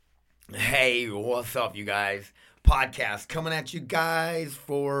Hey, what's up, you guys? Podcast coming at you guys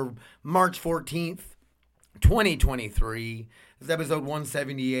for March 14th, 2023. This is episode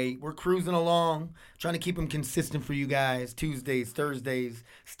 178. We're cruising along, trying to keep them consistent for you guys. Tuesdays, Thursdays.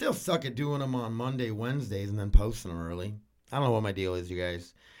 Still suck at doing them on Monday, Wednesdays, and then posting them early. I don't know what my deal is, you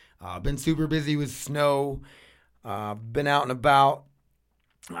guys. Been super busy with snow. Been out and about.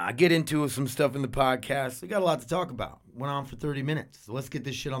 Get into some stuff in the podcast. We got a lot to talk about. Went on for 30 minutes. So let's get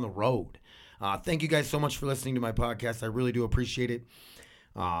this shit on the road. Thank you guys so much for listening to my podcast. I really do appreciate it.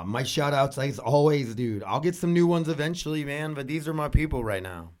 My shout outs, as always, dude. I'll get some new ones eventually, man, but these are my people right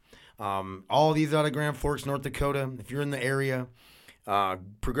now. All these out of Grand Forks, North Dakota. If you're in the area,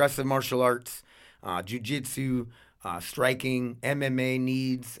 progressive martial arts, jiu-jitsu, striking, MMA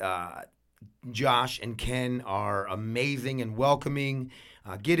needs. Josh and Ken are amazing and welcoming.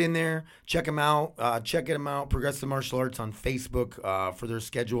 Get in there, check them out. Check them out. Progressive Martial Arts on Facebook for their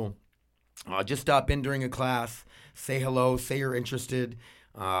schedule. Just stop in during a class, say hello, say you're interested.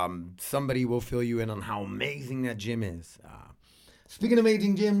 Somebody will fill you in on how amazing that gym is. Speaking of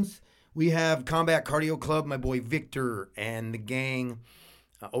amazing gyms, we have Combat Cardio Club, my boy Victor and the gang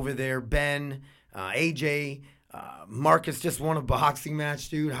over there. Ben, AJ, Marcus just won a boxing match,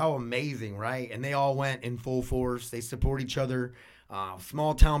 dude. How amazing, right? And they all went in full force. They support each other.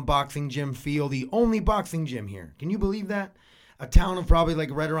 Small town boxing gym feel, the only boxing gym here. Can you believe that? A town of probably like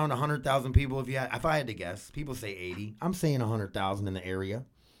right around 100,000 people. If I had to guess, people say 80. I'm saying 100,000 in the area.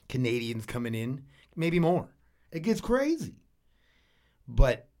 Canadians coming in, maybe more. It gets crazy.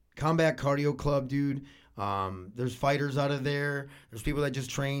 But Combat Cardio Club, dude. There's fighters out of there. There's people that just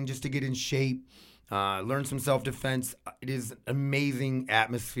train just to get in shape. Learn some self-defense. It is amazing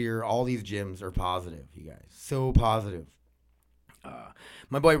atmosphere. All these gyms are positive, you guys. So positive.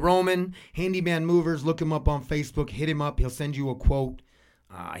 My boy Roman, Handyman Movers, look him up on Facebook. Hit him up. He'll send you a quote.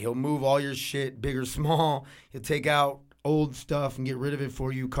 He'll move all your shit, big or small. He'll take out old stuff and get rid of it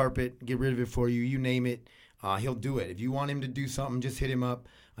for you. Carpet, get rid of it for you. You name it. He'll do it. If you want him to do something, just hit him up.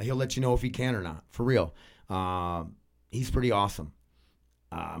 He'll let you know if he can or not. For real. He's pretty awesome.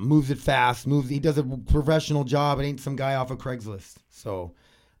 Moves it fast. He does a professional job. It ain't some guy off of Craigslist. So,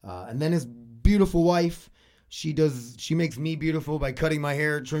 and then his beautiful wife. She makes me beautiful by cutting my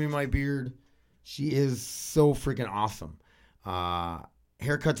hair, trimming my beard. She is so freaking awesome.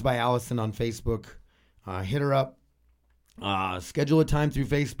 Haircuts by Allison on Facebook. Hit her up. Schedule a time through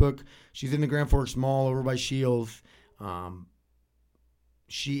Facebook. She's in the Grand Forks Mall over by Shields.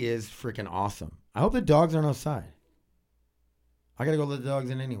 She is freaking awesome. I hope the dogs aren't outside. I got to go let the dogs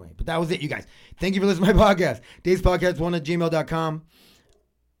in anyway. But that was it, you guys. Thank you for listening to my podcast. Dave'sPodcast1@gmail.com.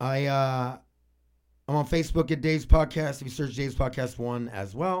 I'm on Facebook at Dave's Podcast. If you search Dave's Podcast 1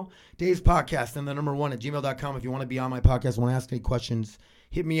 as well. Dave's Podcast and the number 1@gmail.com. If you want to be on my podcast, want to ask any questions,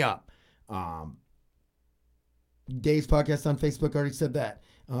 hit me up. Dave's Podcast on Facebook, already said that.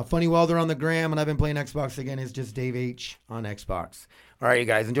 Funny Welder on the gram, and I've been playing Xbox again. It's just Dave H on Xbox. All right, you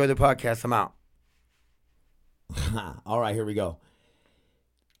guys, enjoy the podcast. I'm out. All right, here we go.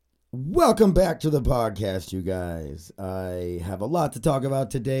 Welcome back to the podcast, you guys. I have a lot to talk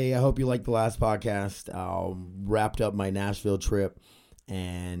about today. I hope you liked the last podcast. I wrapped up my Nashville trip,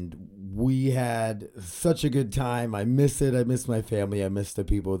 and we had such a good time. I miss it. I miss my family. I miss the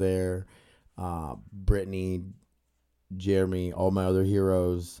people there. Brittany, Jeremy, all my other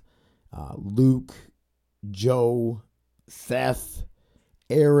heroes. Luke, Joe, Seth,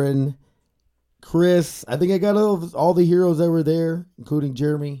 Aaron, Chris. I think I got all the heroes that were there, including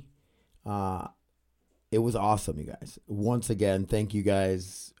Jeremy. It was awesome, you guys. Once again, thank you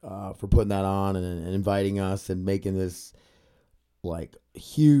guys for putting that on and inviting us and making this like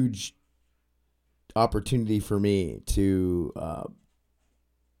huge opportunity for me to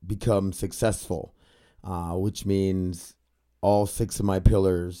become successful, which means all 6 of my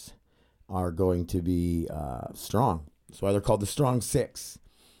pillars are going to be strong. That's why they're called the Strong Six.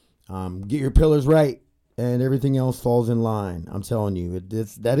 Get your pillars right, and everything else falls in line. I'm telling you,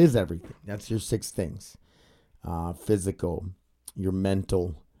 that is everything. That's your 6 things. Physical, your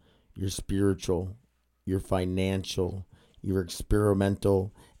mental, your spiritual, your financial, your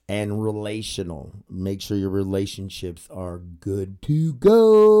experimental, and relational. Make sure your relationships are good to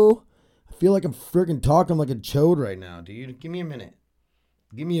go. I feel like I'm freaking talking like a chode right now, dude. Give me a minute.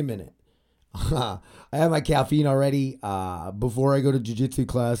 I have my caffeine already. Before I go to jiu-jitsu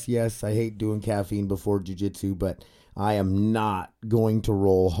class, yes, I hate doing caffeine before jiu-jitsu, but I am not going to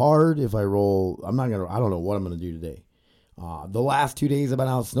roll hard. If I roll, I don't know what I'm going to do today. The last 2 days I've been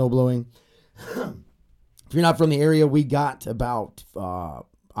out snowblowing. If you're not from the area, we got about,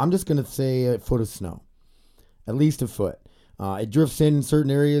 I'm just going to say a foot of snow. At least a foot. It drifts in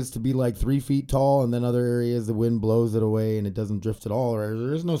certain areas to be like 3 feet tall, and then other areas the wind blows it away and it doesn't drift at all, or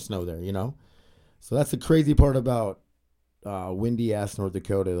there's no snow there, you know? So that's the crazy part about windy ass North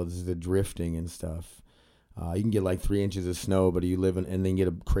Dakota, is the drifting and stuff. You can get like 3 inches of snow, but you live in, and then get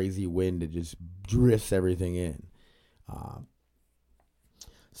a crazy wind that just drifts everything in.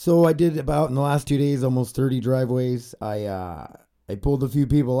 So I did about in the last 2 days almost 30 driveways. I pulled a few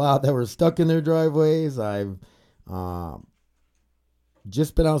people out that were stuck in their driveways. I've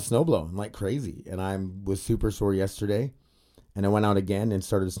just been out snowblowing like crazy, and I was super sore yesterday, and I went out again and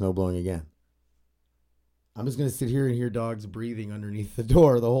started snowblowing again. I'm just gonna sit here and hear dogs breathing underneath the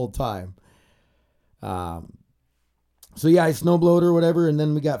door the whole time. So yeah, I snowblowed or whatever, and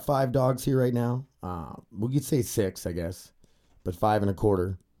then we got 5 dogs here right now. We could say 6, I guess, but 5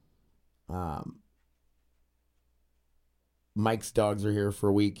 1/4. Mike's dogs are here for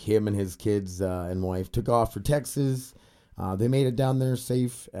a week. Him and his kids and wife took off for Texas. They made it down there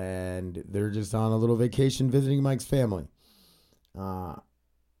safe, and they're just on a little vacation visiting Mike's family.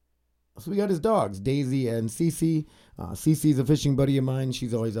 So we got his dogs, Daisy and Cece. Cece's a fishing buddy of mine.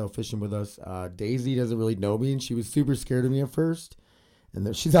 She's always out fishing with us. Daisy doesn't really know me, and she was super scared of me at first.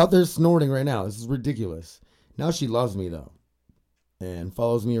 And she's out there snorting right now. This is ridiculous. Now she loves me, though, and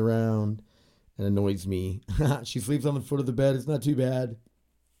follows me around and annoys me. She sleeps on the foot of the bed. It's not too bad.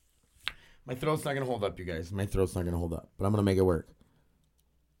 My throat's not going to hold up, you guys. My throat's not going to hold up, but I'm going to make it work.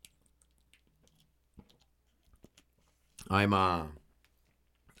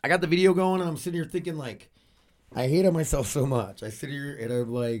 I got the video going, and I'm sitting here thinking, like, I hate on myself so much. I sit here, and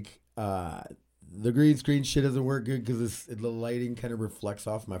I'm like, the green screen shit doesn't work good because the lighting kind of reflects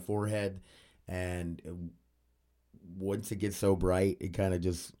off my forehead, and once it gets so bright, it kind of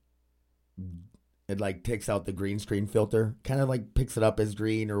just, it, like, takes out the green screen filter, kind of, like, picks it up as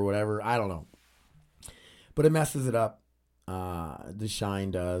green or whatever. I don't know. But it messes it up. The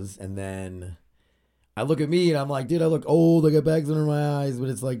shine does, and then I look at me and I'm like, dude, I look old. I got bags under my eyes, but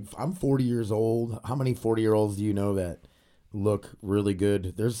it's like, I'm 40 years old. How many 40-year-olds do you know that look really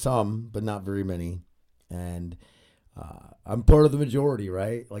good? There's some, but not very many. And I'm part of the majority,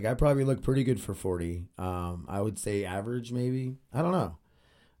 right? Like, I probably look pretty good for 40. I would say average, maybe. I don't know.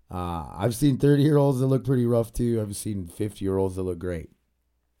 I've seen 30-year-olds that look pretty rough too. I've seen 50-year-olds that look great.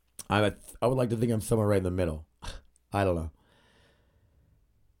 I would like to think I'm somewhere right in the middle. I don't know.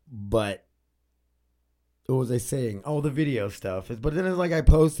 But what was I saying? Oh, the video stuff. But then it's like I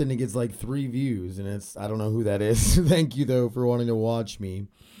post and it gets like 3 views, and I don't know who that is. Thank you though for wanting to watch me.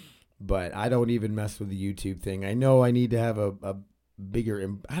 But I don't even mess with the YouTube thing. I know I need to have a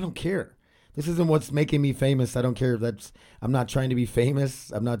bigger. I don't care. This isn't what's making me famous. I don't care if I'm not trying to be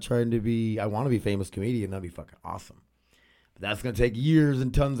famous. I'm not trying to be. I want to be a famous comedian. That'd be fucking awesome. But that's gonna take years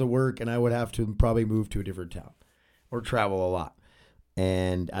and tons of work, and I would have to probably move to a different town or travel a lot.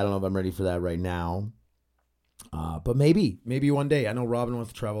 And I don't know if I'm ready for that right now. But maybe one day. I know Robin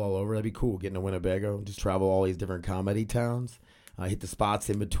wants to travel all over. That'd be cool. Getting to Winnebago, just travel all these different comedy towns. Hit the spots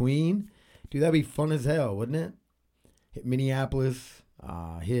in between. Dude, that'd be fun as hell, wouldn't it? Hit Minneapolis.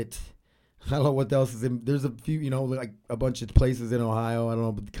 I don't know what else is in. There's a few, like a bunch of places in Ohio. I don't know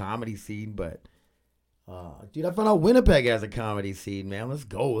about the comedy scene, but dude, I found out Winnipeg has a comedy scene, man. Let's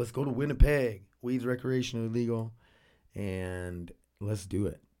go. Let's go to Winnipeg. Weed's recreational illegal, and let's do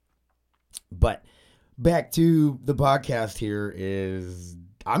it. But back to the podcast here is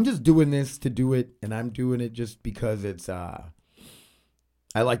I'm just doing this to do it, and I'm doing it just because it's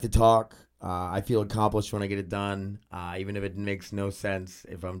I like to talk. I feel accomplished when I get it done, even if it makes no sense,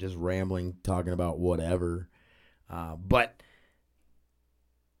 if I'm just rambling, talking about whatever. But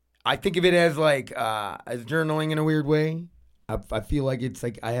I think of it as like as journaling in a weird way. I feel like it's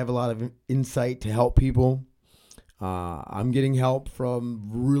like I have a lot of insight to help people. I'm getting help from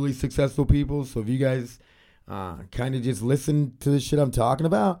really successful people. So if you guys kind of just listen to the shit I'm talking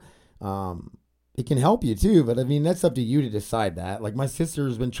about, it can help you too. But I mean, that's up to you to decide that. Like, my sister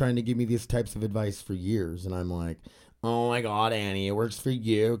has been trying to give me these types of advice for years. And I'm like, oh my God, Annie, it works for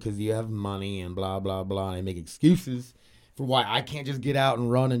you because you have money and blah, blah, blah. And I make excuses for why I can't just get out and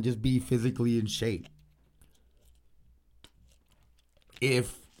run and just be physically in shape.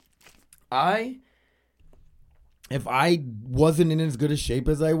 If I wasn't in as good a shape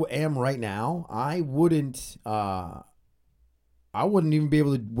as I am right now, I wouldn't even be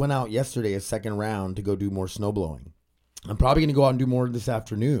able to went out yesterday, a second round, to go do more snow blowing. I'm probably going to go out and do more this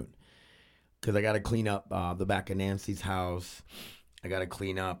afternoon because I got to clean up the back of Nancy's house. I got to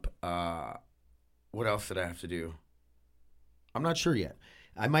clean up. What else did I have to do? I'm not sure yet.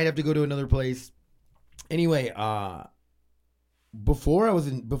 I might have to go to another place. Anyway, before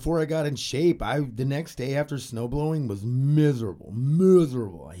I got in shape, the next day after snowblowing was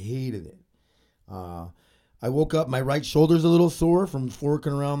miserable. I hated it. I woke up, my right shoulder's a little sore from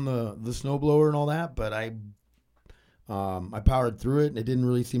forking around the snowblower and all that, but I powered through it, and it didn't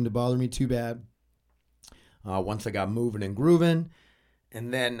really seem to bother me too bad. Once I got moving and grooving,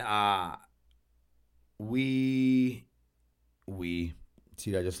 and then we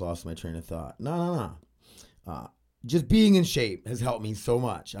see, I just lost my train of thought. No. Just being in shape has helped me so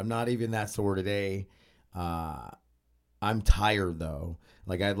much. I'm not even that sore today. I'm tired though.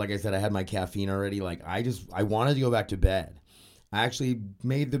 Like I said, I had my caffeine already. Like I wanted to go back to bed. I actually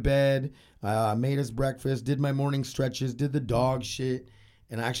made the bed, made us breakfast, did my morning stretches, did the dog shit,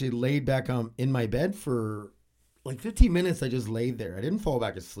 and I actually laid back in my bed for like 15 minutes. I just laid there. I didn't fall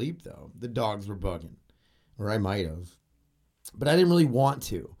back asleep though. The dogs were bugging, or I might have, but I didn't really want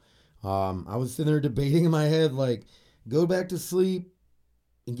to. I was sitting there debating in my head, like, go back to sleep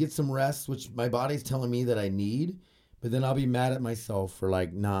and get some rest, which my body's telling me that I need, but then I'll be mad at myself for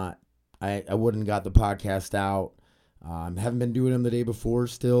like I wouldn't got the podcast out. Haven't been doing them the day before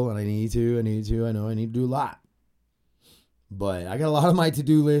still, and I need to. I know I need to do a lot. But I got a lot on my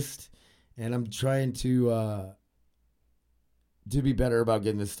to-do list, and I'm trying to be better about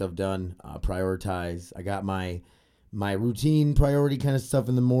getting this stuff done, prioritize. I got my routine priority kind of stuff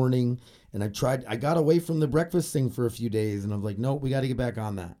in the morning, and I got away from the breakfast thing for a few days, and I was like, nope, we got to get back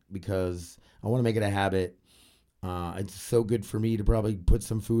on that because I want to make it a habit. It's so good for me to probably put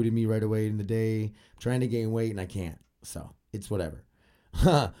some food in me right away in the day. I'm trying to gain weight and I can't, so it's whatever.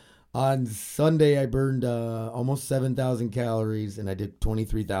 On Sunday, I burned almost 7,000 calories, and I did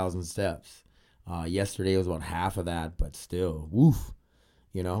 23,000 steps. Yesterday was about half of that, but still, woof,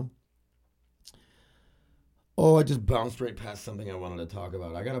 you know. Oh, I just bounced right past something I wanted to talk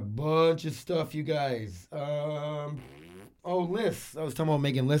about. I got a bunch of stuff, you guys. Lists. I was talking about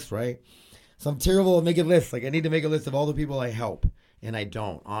making lists, right? So I'm terrible at making lists. Like, I need to make a list of all the people I help, and I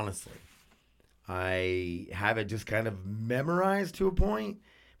don't, honestly. I have it just kind of memorized to a point,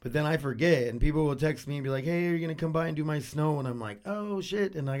 but then I forget, and people will text me and be like, hey, are you going to come by and do my snow? And I'm like, oh,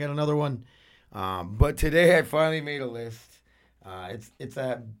 shit, and I got another one. But today I finally made a list. It's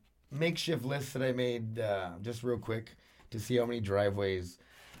a makeshift list that I made just real quick to see how many driveways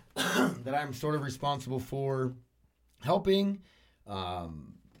that I'm sort of responsible for helping.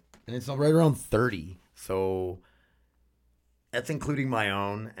 And it's right around 30. So that's including my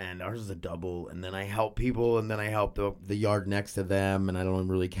own, and ours is a double. And then I help people, and then I help the yard next to them, and I don't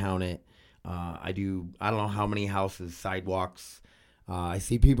really count it. I don't know how many houses, sidewalks. I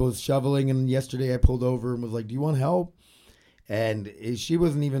see people shoveling, and yesterday I pulled over and was like, do you want help? And she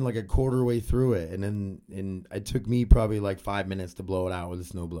wasn't even like a quarter way through it. And it took me probably like 5 minutes to blow it out with a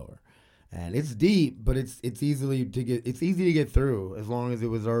snowblower. And it's deep, but it's easy to get through as long as it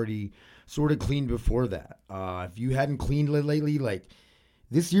was already sort of cleaned before that. If you hadn't cleaned it lately, like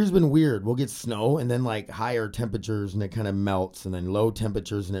this year's been weird. We'll get snow and then like higher temperatures and it kind of melts, and then low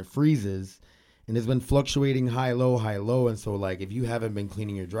temperatures and it freezes. And it's been fluctuating high, low. And so like if you haven't been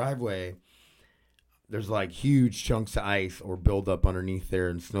cleaning your driveway, there's like huge chunks of ice or buildup underneath there,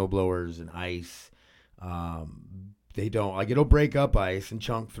 and snow blowers and ice. They don't like, it'll break up ice and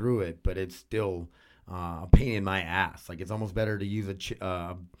chunk through it, but it's still a pain in my ass. Like it's almost better to use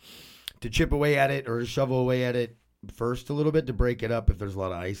to chip away at it or to shovel away at it first a little bit to break it up if there's a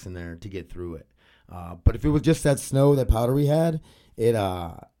lot of ice in there to get through it. But if it was just that snow, that powder we had, it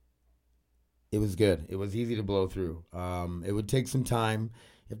was good. It was easy to blow through. It would take some time.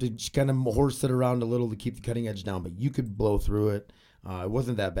 You have to just kind of horse it around a little to keep the cutting edge down, but you could blow through it. It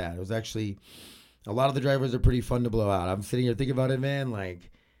wasn't that bad. It was actually, a lot of the drivers are pretty fun to blow out. I'm sitting here thinking about it, man. Like,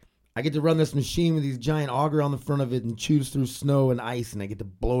 I get to run this machine with these giant auger on the front of it and choose through snow and ice, and I get to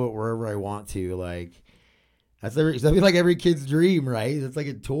blow it wherever I want to. Like, that'd be like every kid's dream, right? It's like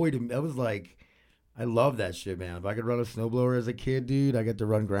a toy to me. That was like, I love that shit, man. If I could run a snowblower as a kid, dude, I get to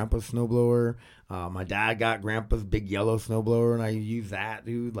run Grandpa's snowblower. My dad got Grandpa's big yellow snowblower, and I use that,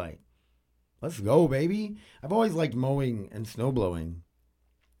 dude. Like, let's go, baby. I've always liked mowing and snowblowing.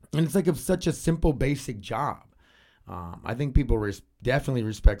 And it's like such a simple, basic job. I think people definitely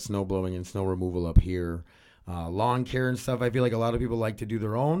respect snowblowing and snow removal up here. Lawn care and stuff, I feel like a lot of people like to do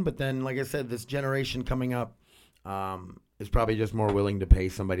their own. But then, like I said, this generation coming up is probably just more willing to pay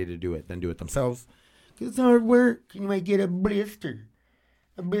somebody to do it than do it themselves. Because it's hard work. You might get a blister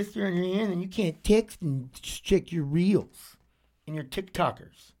on your hand, and you can't text and check your reels and your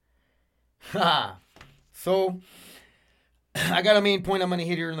TikTokers. So I got a main point I'm going to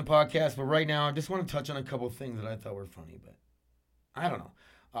hit here in the podcast, but right now I just want to touch on a couple of things that I thought were funny, but I don't know.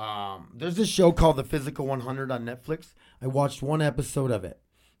 There's this show called The Physical 100 on Netflix. I watched one episode of it.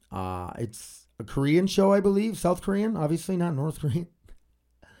 It's a Korean show, I believe. South Korean, obviously not North Korean.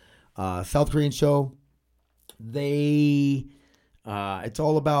 South Korean show. It's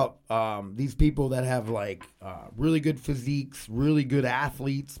all about these people that have like really good physiques, really good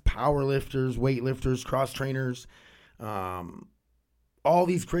athletes, power lifters, weightlifters, cross trainers, all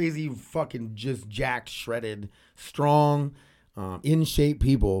these crazy fucking just jacked, shredded, strong, in shape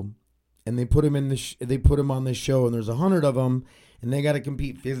people, and they put them in they put them on this show, and there's 100 of them, and they got to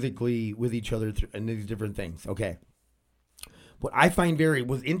compete physically with each other and these different things. Okay, what I find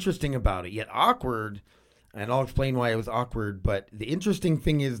was interesting about it, yet awkward. And I'll explain why it was awkward. But the interesting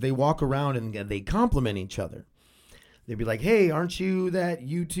thing is they walk around and they compliment each other. They'd be like, hey, aren't you that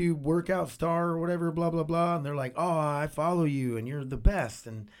YouTube workout star or whatever, blah, blah, blah. And they're like, oh, I follow you and you're the best.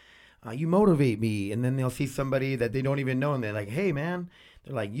 And you motivate me. And then they'll see somebody that they don't even know. And they're like, hey, man.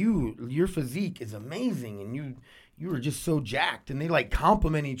 They're like, your physique is amazing. And you were just so jacked. And they like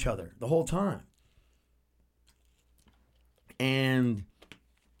compliment each other the whole time. And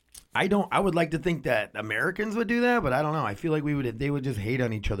I would like to think that Americans would do that, but I don't know. I feel like they would just hate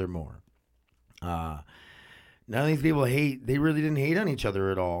on each other more. None of these people they really didn't hate on each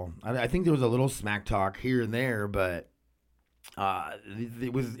other at all. I think there was a little smack talk here and there, but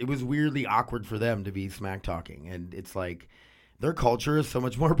it was weirdly awkward for them to be smack talking. And it's like their culture is so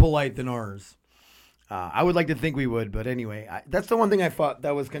much more polite than ours. I would like to think we would, but anyway, that's the one thing I thought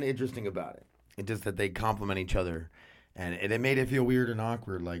that was kind of interesting about it. It's just that they compliment each other. And it made it feel weird and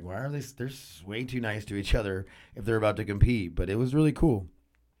awkward. Like, why are they're way too nice to each other if they're about to compete? But it was really cool.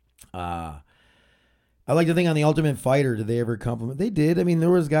 I like to think on The Ultimate Fighter, did they ever compliment? They did. I mean, there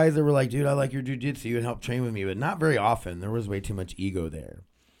was guys that were like, dude, I like your jiu-jitsu and help train with me. But not very often. There was way too much ego there.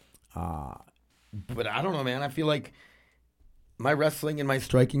 But I don't know, man. I feel like my wrestling and my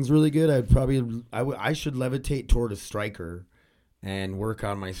striking's really good. I should levitate toward a striker and work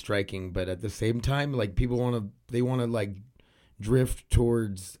on my striking, but at the same time, like people want to like drift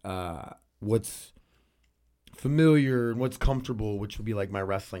towards what's familiar and what's comfortable, which would be like my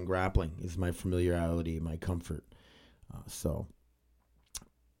wrestling. Grappling is my familiarity, my comfort. So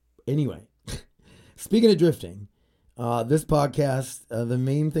anyway, speaking of drifting, this podcast, the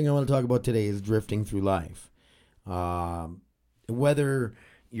main thing I want to talk about today is drifting through life. Whether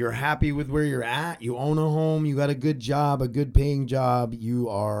you're happy with where you're at, you own a home, you got a good job, a good paying job, you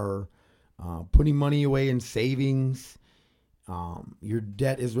are putting money away in savings, your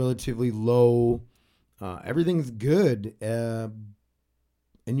debt is relatively low, everything's good, and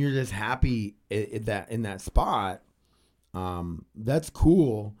you're just happy in that spot, that's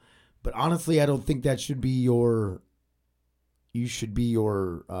cool. But honestly, I don't think that should be your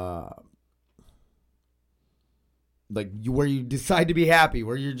like where you decide to be happy,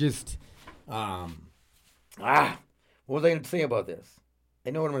 where you're just, what was I going to say about this? I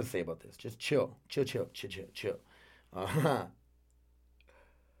know what I'm going to say about this. Just chill.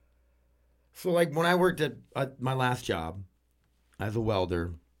 So like when I worked at my last job as a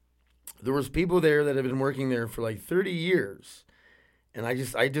welder, there was people there that have been working there for like 30 years. And I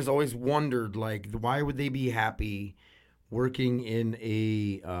just always wondered, like, why would they be happy working in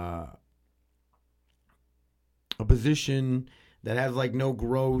a position that has like no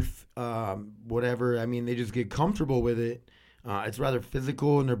growth, whatever. I mean, they just get comfortable with it. It's rather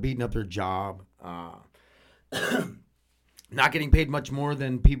physical, and they're beating up their job. Not getting paid much more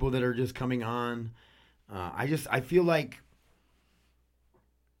than people that are just coming on. I feel like,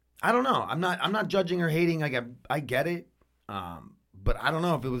 I don't know. I'm not judging or hating. Like I get it, but I don't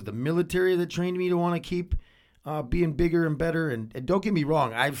know if it was the military that trained me to want to keep being bigger and better. And don't get me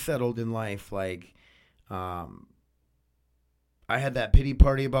wrong, I've settled in life like. I had that pity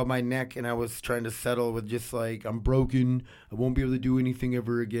party about my neck, and I was trying to settle with just like, I'm broken. I won't be able to do anything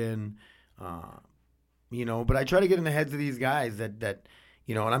ever again. But I try to get in the heads of these guys that,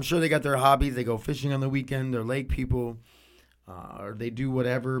 and I'm sure they got their hobbies. They go fishing on the weekend. They're lake people, or they do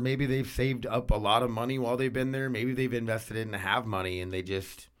whatever. Maybe they've saved up a lot of money while they've been there. Maybe they've invested it and have money, and they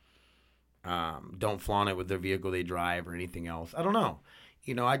just don't flaunt it with their vehicle they drive or anything else. I don't know.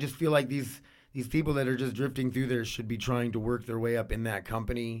 I just feel like these people that are just drifting through there should be trying to work their way up in that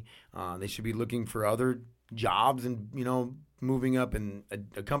company. They should be looking for other jobs and, moving up in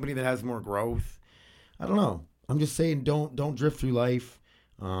a company that has more growth. I don't know. I'm just saying don't drift through life.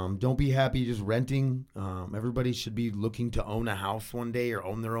 Don't be happy just renting. Everybody should be looking to own a house one day or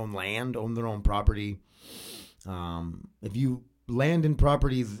own their own land, own their own property. If you land and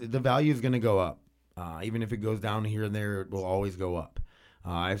properties, the value is going to go up. Even if it goes down here and there, it will always go up.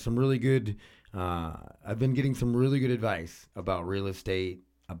 I have some really good... I've been getting some really good advice about real estate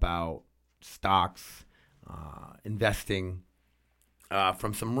about stocks, investing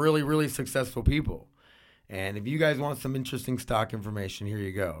from some really, really successful people. And if you guys want some interesting stock information, here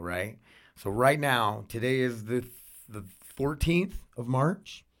you go, right? So right now, today is the 14th of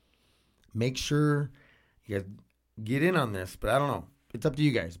March. Make sure you guys get in on this, but I don't know. It's up to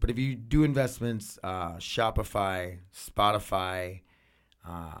you guys. But if you do investments, Shopify, Spotify,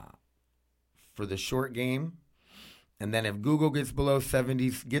 for the short game, and then if Google gets below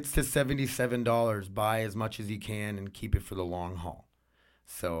gets to $77, buy as much as you can and keep it for the long haul.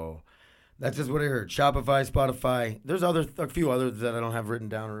 So that's just what I heard. Shopify, Spotify. There's a few others that I don't have written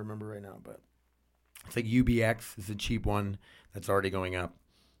down or remember right now, but it's like UBX is a cheap one that's already going up.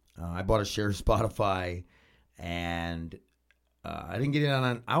 I bought a share of Spotify, and I didn't get in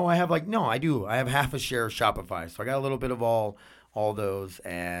on. Oh, I have I do. I have half a share of Shopify, so I got a little bit of all those,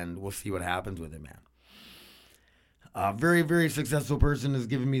 and we'll see what happens with it, man. A very, very successful person has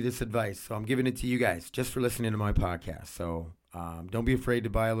given me this advice, so I'm giving it to you guys just for listening to my podcast. So don't be afraid to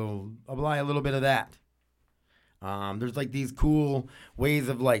buy a little bit of that. There's like these cool ways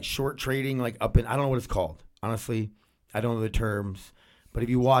of like short trading, like I don't know what it's called. Honestly, I don't know the terms. But if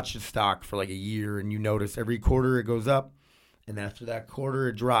you watch the stock for like a year and you notice every quarter it goes up, and after that quarter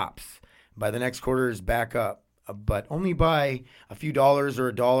it drops. By the next quarter it's back up. But only by a few dollars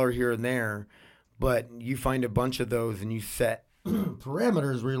or $1 here and there. But you find a bunch of those and you set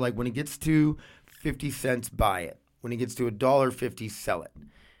parameters where you're like, when it gets to 50 cents, buy it. When it gets to $1.50, sell it.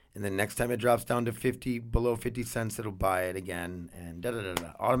 And then next time it drops down to below 50 cents, it'll buy it again. And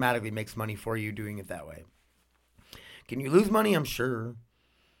da-da-da-da. Automatically makes money for you doing it that way. Can you lose money? I'm sure.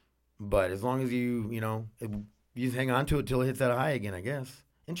 But as long as you just hang on to it till it hits that high again, I guess.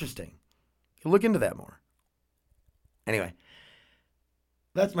 Interesting. You'll look into that more. Anyway,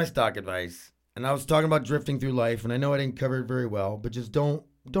 that's my stock advice. And I was talking about drifting through life, and I know I didn't cover it very well, but just don't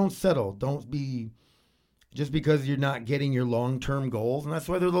settle. Don't be just because you're not getting your long-term goals, and that's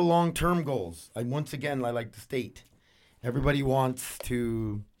why they're the long-term goals. I like to state, everybody wants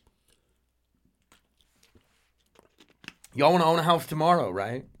to. Y'all want to own a house tomorrow,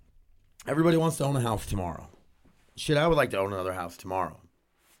 right? Everybody wants to own a house tomorrow. Shit, I would like to own another house tomorrow.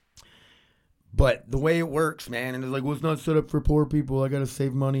 But the way it works, man, and it's like, well, it's not set up for poor people. I got to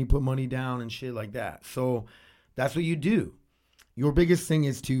save money, put money down and shit like that. So that's what you do. Your biggest thing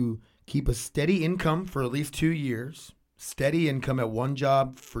is to keep a steady income for at least 2 years. Steady income at one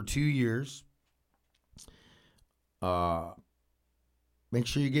job for 2 years. Make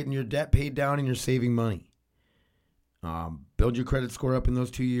sure you're getting your debt paid down and you're saving money. Build your credit score up in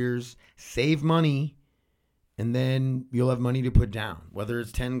those 2 years. Save money. And then you'll have money to put down. Whether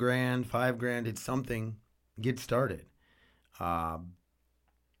it's 10 grand, 5 grand, it's something. Get started.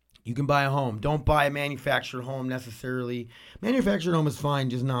 You can buy a home. Don't buy a manufactured home necessarily. Manufactured home is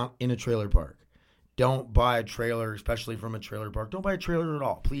fine, just not in a trailer park. Don't buy a trailer, especially from a trailer park. Don't buy a trailer at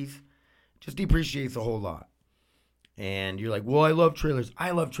all, please. Just depreciates a whole lot. And you're like, well, I love trailers.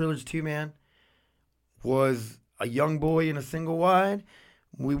 I love trailers too, man. Was a young boy in a single wide.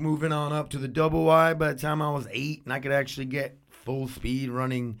 We moving on up to the double wide by the time I was 8, and I could actually get full speed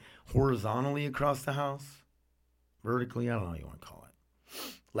running horizontally across the house. Vertically, I don't know what you want to call it.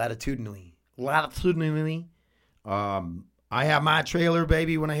 Latitudinally. I have my trailer,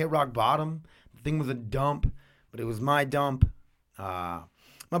 baby, when I hit rock bottom. The thing was a dump, but it was my dump. My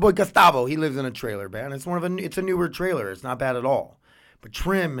boy Gustavo, he lives in a trailer, man. It's a newer trailer. It's not bad at all. But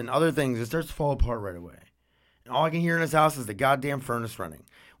trim and other things, it starts to fall apart right away. And all I can hear in his house is the goddamn furnace running.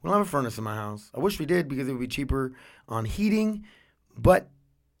 We don't have a furnace in my house. I wish we did because it would be cheaper on heating, but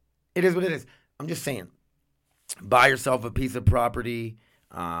it is what it is. I'm just saying, buy yourself a piece of property,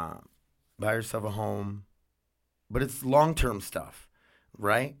 buy yourself a home, but it's long-term stuff,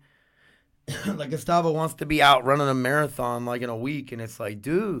 right? Like Gustavo wants to be out running a marathon like in a week, and it's like,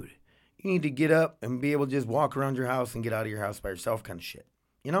 dude, you need to get up and be able to just walk around your house and get out of your house by yourself kind of shit.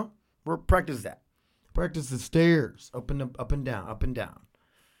 You know? Practice that. Practice the stairs, up and down.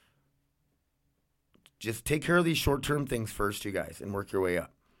 Just take care of these short-term things first, you guys, and work your way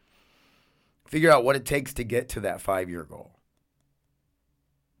up. Figure out what it takes to get to that 5-year goal.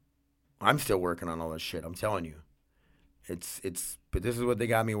 I'm still working on all this shit, I'm telling you. But this is what they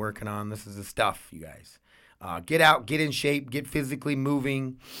got me working on. This is the stuff, you guys. Get out, get in shape, get physically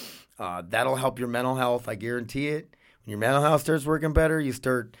moving. That'll help your mental health, I guarantee it. When your mental health starts working better, you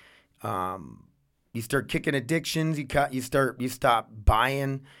start kicking addictions. You stop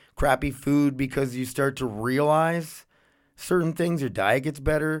buying crappy food because you start to realize certain things. Your diet gets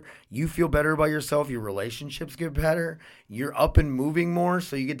better. You feel better about yourself. Your relationships get better. You're up and moving more,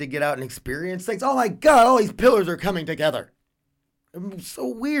 so you get to get out and experience things. Oh my God, all these pillars are coming together. So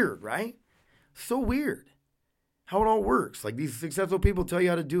weird, right? So weird how it all works. Like these successful people tell you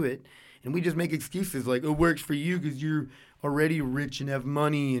how to do it, and we just make excuses like, it works for you because you're already rich and have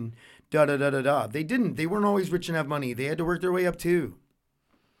money and da-da-da-da-da. They didn't. They weren't always rich and have money. They had to work their way up too.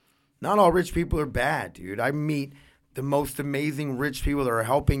 Not all rich people are bad, dude. I meet the most amazing rich people that are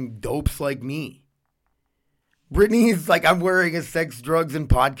helping dopes like me. Brittany's like, I'm wearing a sex, drugs, and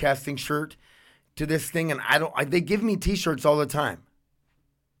podcasting shirt to this thing, and they give me t-shirts all the time.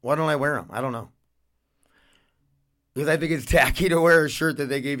 Why don't I wear them? I don't know. Because I think it's tacky to wear a shirt that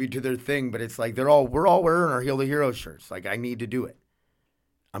they gave you to their thing, but it's like we're all wearing our Heal the Hero shirts. Like, I need to do it.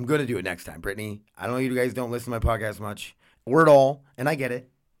 I'm going to do it next time, Brittany. I know you guys don't listen to my podcast much. Or at all, and I get it.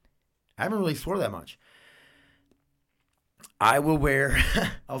 I haven't really swore that much. I will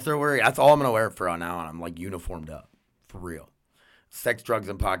I'll start wearing, that's all I'm going to wear from now on. I'm like uniformed up, for real. Sex, drugs,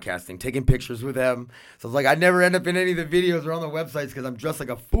 and podcasting, taking pictures with them. So it's like I never end up in any of the videos or on the websites because I'm dressed like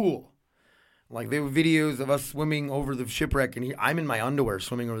a fool. Like there were videos of us swimming over the shipwreck, and I'm in my underwear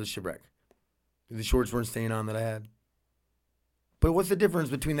swimming over the shipwreck. The shorts weren't staying on that I had. But what's the difference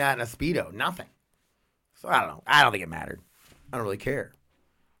between that and a Speedo? Nothing. So I don't know. I don't think it mattered. I don't really care.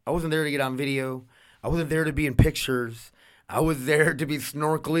 I wasn't there to get on video. I wasn't there to be in pictures. I was there to be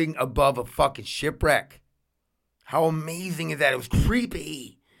snorkeling above a fucking shipwreck. How amazing is that? It was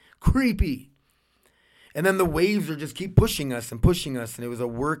creepy. Creepy. And then the waves are just keep pushing us, and it was a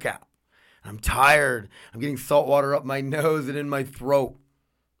workout. I'm tired. I'm getting salt water up my nose and in my throat.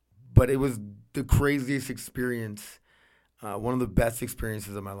 But it was the craziest experience. One of the best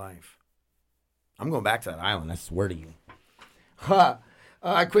experiences of my life. I'm going back to that island, I swear to you.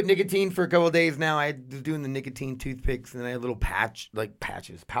 I quit nicotine for a couple of days now. I was doing the nicotine toothpicks, and then I had little pouches.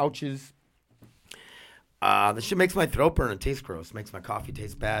 This shit makes my throat burn and taste gross. Makes my coffee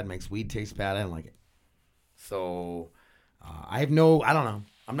taste bad. Makes weed taste bad. I don't like it. So, I don't know.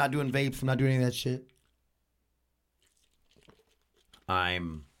 I'm not doing vapes. I'm not doing any of that shit.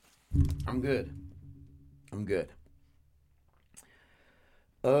 I'm good. I'm good.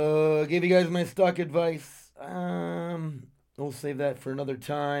 Gave you guys my stock advice. We'll save that for another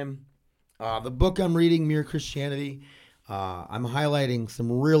time. The book I'm reading, Mere Christianity, I'm highlighting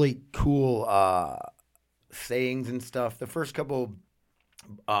some really cool sayings and stuff. The first couple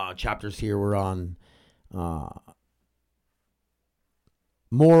chapters here were on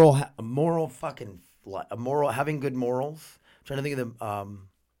having good morals. I'm trying to think of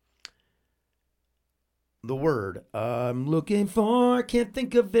the word I'm looking for. Can't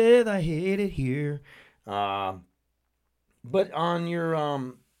think of it. I hate it here. But on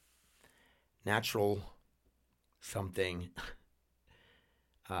your natural something,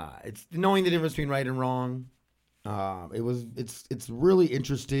 it's knowing the difference between right and wrong. It's really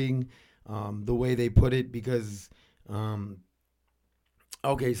interesting the way they put it because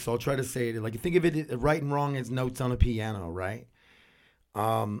okay, so I'll try to say it like think of it right and wrong as notes on a piano, right?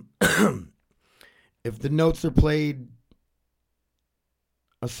 If the notes are played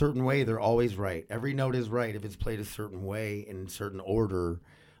a certain way, they're always right. Every note is right if it's played a certain way in a certain order.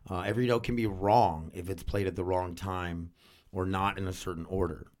 Every note can be wrong if it's played at the wrong time or not in a certain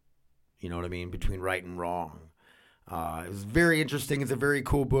order. You know what I mean? Between right and wrong. It was very interesting. It's a very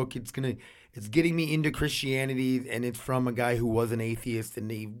cool book. It's getting me into Christianity, and it's from a guy who was an atheist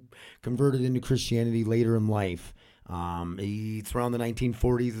and he converted into Christianity later in life. It's around the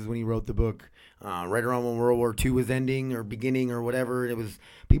 1940s is when he wrote the book. Right around when World War II was ending or beginning or whatever. It was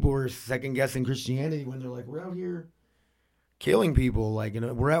people were second guessing Christianity when they're like, we're out here killing people. Like,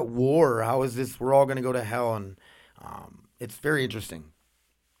 we're at war. How is this? We're all going to go to hell. And it's very interesting.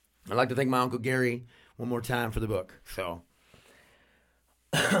 I'd like to thank my Uncle Gary one more time for the book. So,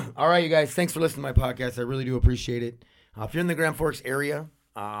 all right, you guys. Thanks for listening to my podcast. I really do appreciate it. If you're in the Grand Forks area,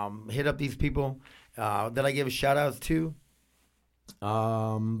 hit up these people that I give shout outs to.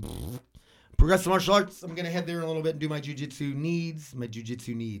 Progressive martial arts. I'm going to head there in a little bit and do my jujitsu needs.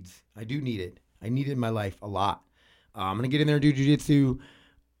 I do need it. I need it in my life a lot. I'm going to get in there and do jujitsu.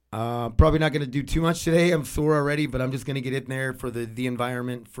 Probably not going to do too much today. I'm sore already, but I'm just going to get in there for the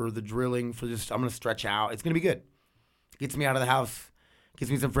environment, for the drilling, I'm going to stretch out. It's going to be good. Gets me out of the house.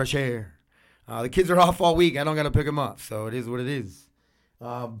 Gets me some fresh air. The kids are off all week. I don't got to pick them up, so it is what it is.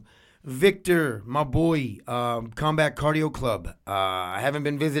 Victor, my boy, Combat Cardio Club. I haven't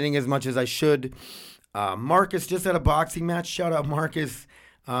been visiting as much as I should. Marcus just had a boxing match. Shout out Marcus.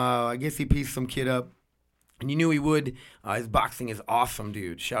 I guess he pieced some kid up. And you knew he would. His boxing is awesome,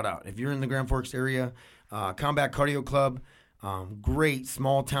 dude. Shout out. If you're in the Grand Forks area, Combat Cardio Club. Great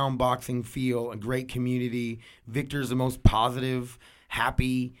small town boxing feel. A great community. Victor's the most positive,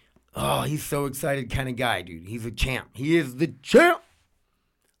 happy. Oh, he's so excited kind of guy, dude. He's a champ. He is the champ.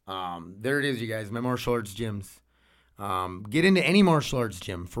 There it is, you guys. My martial arts gyms. Get into any martial arts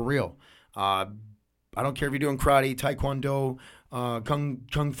gym for real. I don't care if you're doing karate, taekwondo,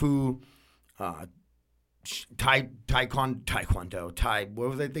 kung fu, taekwondo, what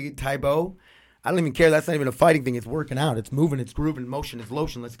was I thinking? Taibo. I don't even care. That's not even a fighting thing. It's working out. It's moving. It's grooving. Motion. It's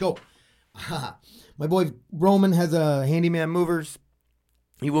lotion. Let's go. My boy Roman has a handyman movers.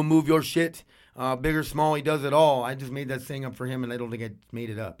 He will move your shit. Big or small, he does it all. I just made that saying up for him, and I don't think I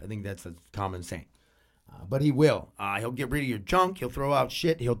made it up. I think that's a common saying. But he will. He'll get rid of your junk. He'll throw out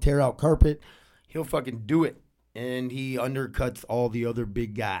shit. He'll tear out carpet. He'll fucking do it. And he undercuts all the other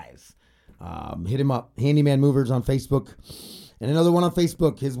big guys. Hit him up. Handyman Movers on Facebook. And another one on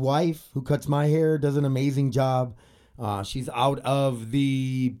Facebook. His wife, who cuts my hair, does an amazing job. She's out of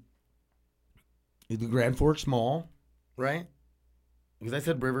the Grand Forks Mall, right? Because I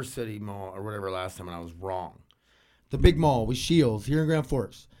said River City Mall or whatever last time, and I was wrong. The big mall with Shields here in Grand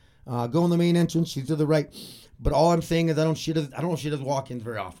Forks. Go in the main entrance. She's to the right. But all I'm saying is I don't know if she does walk-ins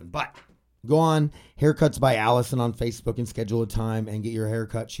very often. But go on Haircuts by Allison on Facebook and schedule a time and get your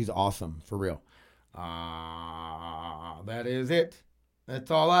haircut. She's awesome, for real. That is it.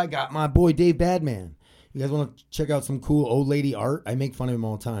 That's all I got. My boy Dave Badman. You guys want to check out some cool old lady art? I make fun of him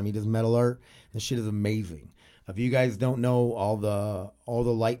all the time. He does metal art. This shit is amazing. If you guys don't know all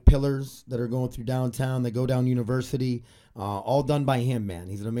the light pillars that are going through downtown, that go down University, all done by him, man.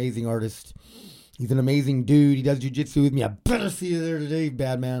 He's an amazing artist. He's an amazing dude. He does jiu-jitsu with me. I better see you there today,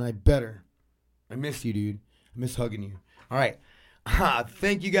 Badman. I better. I miss you, dude. I miss hugging you. All right.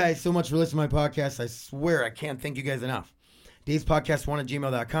 Thank you guys so much for listening to my podcast. I swear I can't thank you guys enough.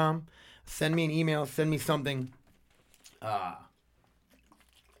 DavesPodcast1@gmail.com. Send me an email. Send me something.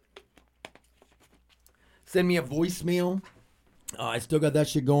 Send me a voicemail. I still got that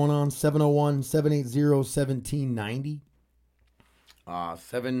shit going on. 701-780-1790.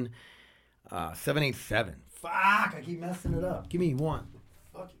 787. Fuck, I keep messing it up. Give me one.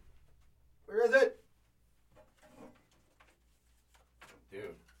 Fuck it. Where is it?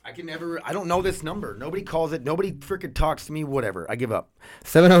 Dude, I don't know this number. Nobody calls it. Nobody freaking talks to me. Whatever. I give up.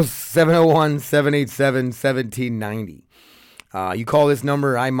 701-787-1790. You call this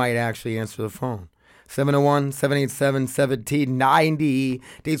number, I might actually answer the phone. 701-787-1790.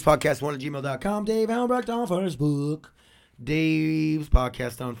 Dave's Podcast 1@gmail.com. Dave Albrecht on Facebook. Dave's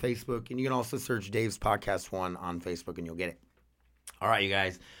Podcast on Facebook. And you can also search Dave's Podcast 1 on Facebook and you'll get it. All right, you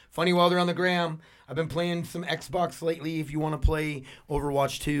guys. Funny Welder on the gram. I've been playing some Xbox lately. If you want to play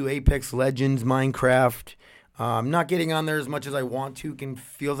Overwatch 2, Apex Legends, Minecraft. I'm not getting on there as much as I want to.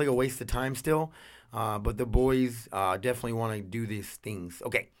 Feels like a waste of time still. But the boys definitely want to do these things.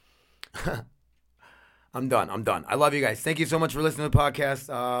 Okay. I'm done. I love you guys. Thank you so much for listening to the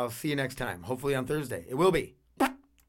podcast. See you next time. Hopefully on Thursday. It will be.